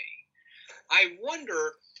with me, I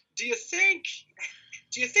wonder, do you think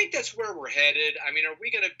that's where we're headed? Are we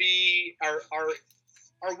going to be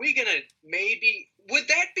are we going to maybe, would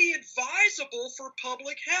that be advisable for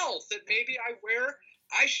public health that maybe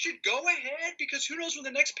I should go ahead, because who knows when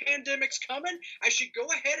the next pandemic's coming, I should go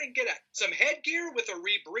ahead and get some headgear with a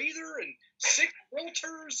rebreather and 6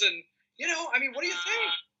 filters and, what do you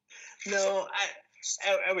think? No,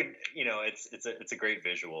 I would, it's a great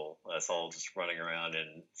visual. Us all just running around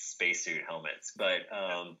in spacesuit helmets, but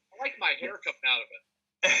I like my hair coming out of it.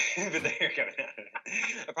 But the hair coming out of it.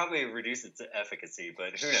 I probably reduce its efficacy,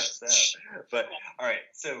 but who knows? But all right,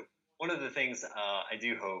 so one of the things I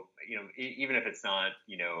do hope, even if it's not,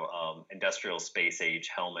 industrial space age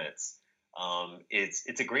helmets,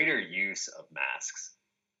 it's a greater use of masks,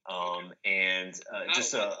 and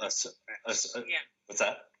just what's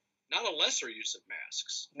that? Not a lesser use of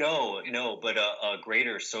masks. No, but a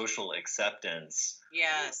greater social acceptance.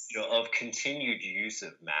 Yes. Of continued use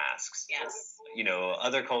of masks. Yes.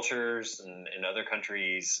 Other cultures and other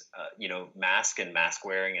countries, mask and mask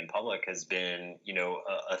wearing in public has been,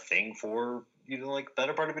 a thing for,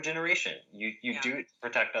 better part of a generation. You do it to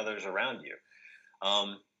protect others around you.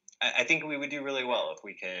 I think we would do really well if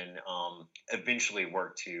we can eventually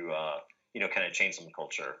work to, kind of change some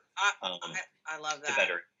culture. I love that. To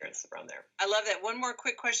better experience around there. I love that. One more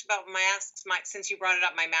quick question about masks, since you brought it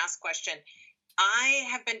up, my mask question. I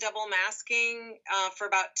have been double masking for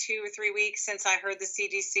about 2 or 3 weeks since I heard the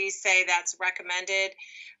CDC say that's recommended.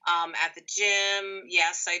 At the gym,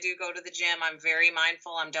 yes, I do go to the gym. I'm very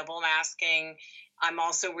mindful. I'm double masking. I'm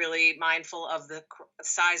also really mindful of the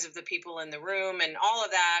size of the people in the room and all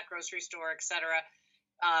of that, grocery store, etc.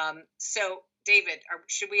 So, David,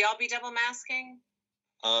 should we all be double masking?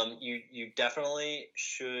 You definitely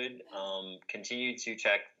should continue to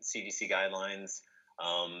check CDC guidelines.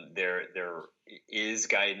 There is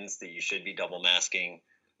guidance that you should be double masking.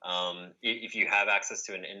 If you have access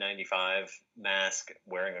to an N95 mask,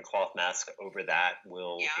 wearing a cloth mask over that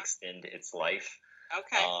will extend its life.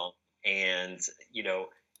 Okay. And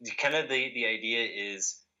kind of the idea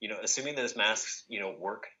is, assuming those masks,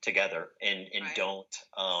 work together and Right. don't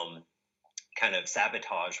kind of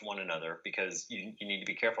sabotage one another, because you need to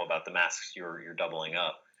be careful about the masks you're doubling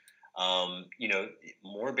up.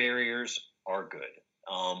 More barriers are good.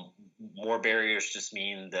 More barriers just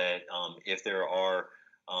mean that if there are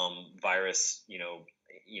virus,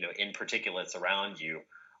 in particulates around you,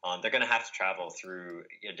 they're going to have to travel through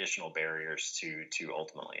additional barriers to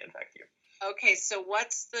ultimately infect you. Okay, so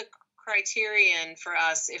what's the criterion for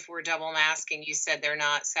us if we're double masking? You said they're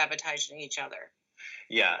not sabotaging each other.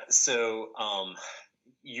 Yeah, so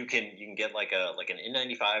you can get like an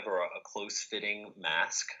N95 or a close fitting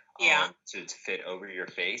mask to fit over your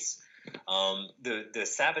face. The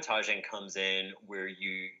sabotaging comes in where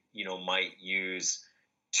you might use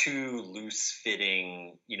too loose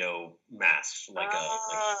fitting masks, like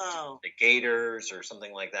the gaiters or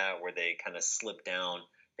something like that, where they kind of slip down.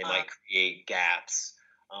 They might create gaps.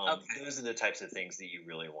 Those are the types of things that you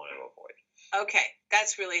really want to avoid. Okay,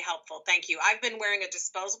 that's really helpful. Thank you. I've been wearing a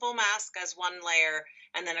disposable mask as one layer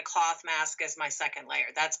and then a cloth mask as my second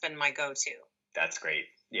layer. That's been my go-to. That's great.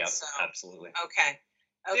 Yep, absolutely. Okay.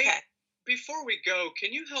 Dave, before we go,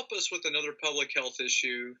 can you help us with another public health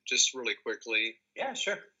issue just really quickly? Yeah,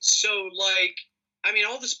 sure. So,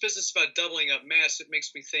 all this business about doubling up masks, it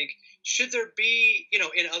makes me think, should there be,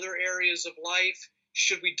 in other areas of life,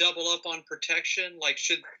 should we double up on protection?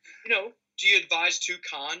 Do you advise 2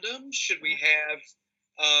 condoms? Should we have,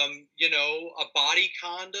 a body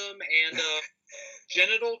condom and a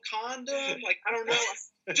genital condom? I don't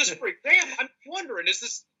know. Just for example, I'm wondering, is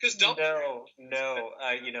this because double? No.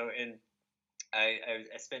 I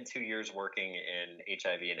spent 2 years working in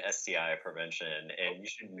HIV and STI prevention, and you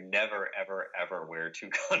should never, ever, ever wear 2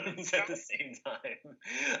 condoms at the same time.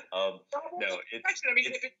 No, it's. I mean,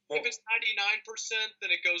 if it's 99%,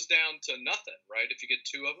 then it goes down to nothing, right? If you get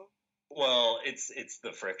 2 of them. Well, it's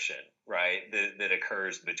the friction, right, that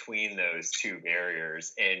occurs between those 2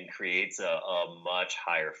 barriers and creates a much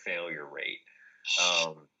higher failure rate.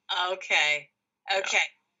 Okay. Yeah.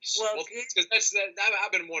 Well, because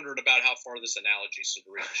I've been wondering about how far this analogy should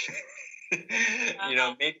reach.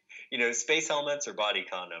 Space helmets or body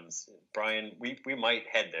condoms, Brian. We might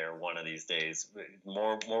head there one of these days.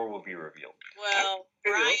 More will be revealed. Well,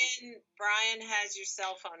 Brian has your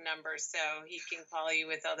cell phone number, so he can call you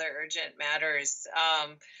with other urgent matters.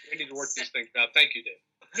 We need to work these things out. Thank you, Dave.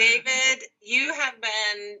 David, you have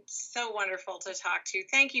been so wonderful to talk to.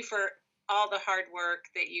 Thank you for all the hard work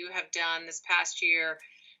that you have done this past year.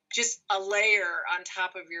 Just a layer on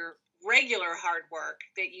top of your regular hard work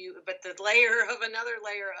but the layer of another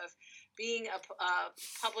layer of being a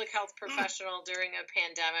public health professional during a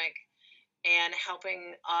pandemic and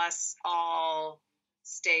helping us all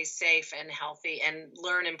stay safe and healthy and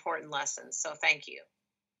learn important lessons. So thank you.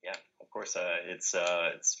 Yeah, of course. It's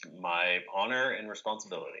my honor and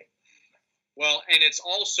responsibility. Well, and it's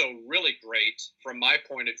also really great from my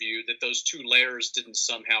point of view that those 2 layers didn't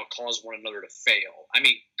somehow cause one another to fail. I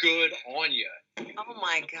mean, good on you. Oh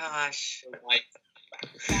my gosh.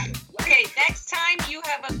 Okay, next time you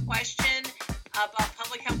have a question about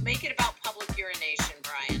public health, make it about public urination,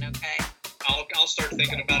 Brian, okay? I'll start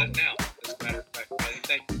thinking about it now. As a matter of fact, I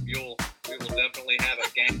think we will definitely have a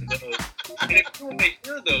gang of those. And if you want to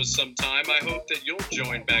hear those sometime, I hope that you'll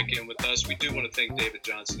join back in with us. We do want to thank David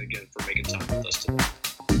Johnson again for making time with us today.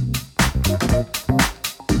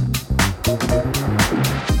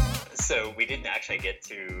 So we didn't actually get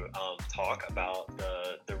to talk about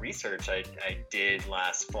the research I did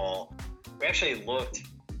last fall. We actually looked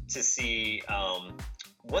to see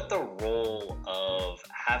what the role of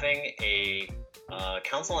having a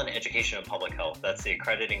Council on Education and Public Health, that's the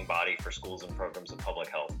accrediting body for schools and programs of public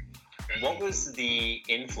health. What was the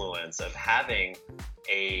influence of having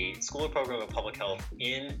a school or program of public health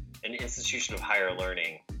in an institution of higher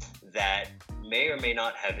learning that may or may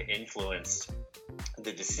not have influenced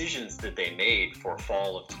the decisions that they made for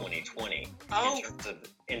fall of 2020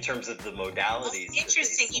 in terms of the modalities? Oh,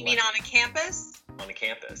 interesting. You mean on a campus? On a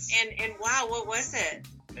campus. And wow, what was it?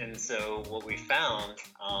 And so what we found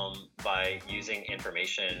by using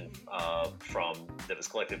information that was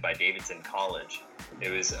collected by Davidson College, it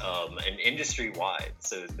was an industry-wide.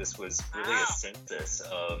 So this was really a census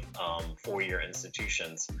of 4-year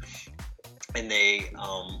institutions. And they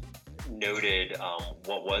noted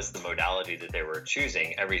what was the modality that they were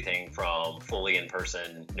choosing, everything from fully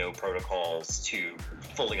in-person, no protocols, to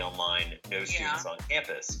fully online, no students on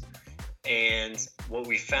campus. And what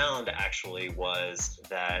we found actually was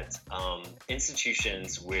that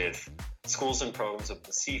institutions with schools and programs of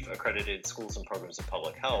CEEF accredited schools and programs of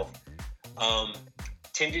public health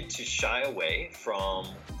tended to shy away from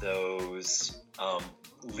those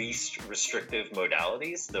least restrictive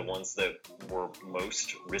modalities, the ones that were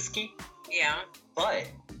most risky. Yeah. But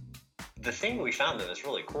the thing we found that was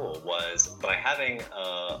really cool was by having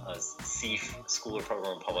a CEEF school or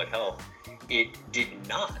program of public health, it did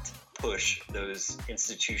not push those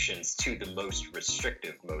institutions to the most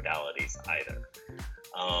restrictive modalities either.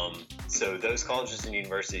 So those colleges and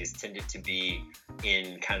universities tended to be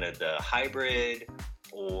in kind of the hybrid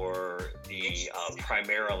or the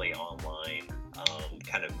primarily online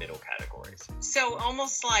kind of middle categories. So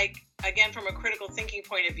almost like, again, from a critical thinking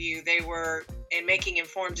point of view, they were in making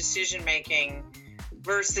informed decision making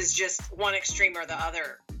versus just one extreme or the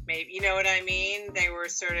other. Maybe, you know what I mean? They were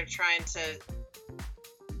sort of trying to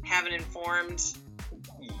have an informed.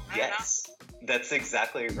 Yes, that's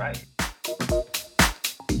exactly right.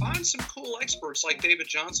 Find some cool experts like David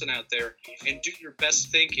Johnson out there and do your best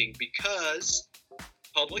thinking, because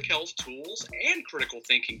public health tools and critical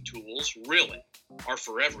thinking tools really are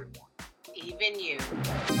for everyone. Even you.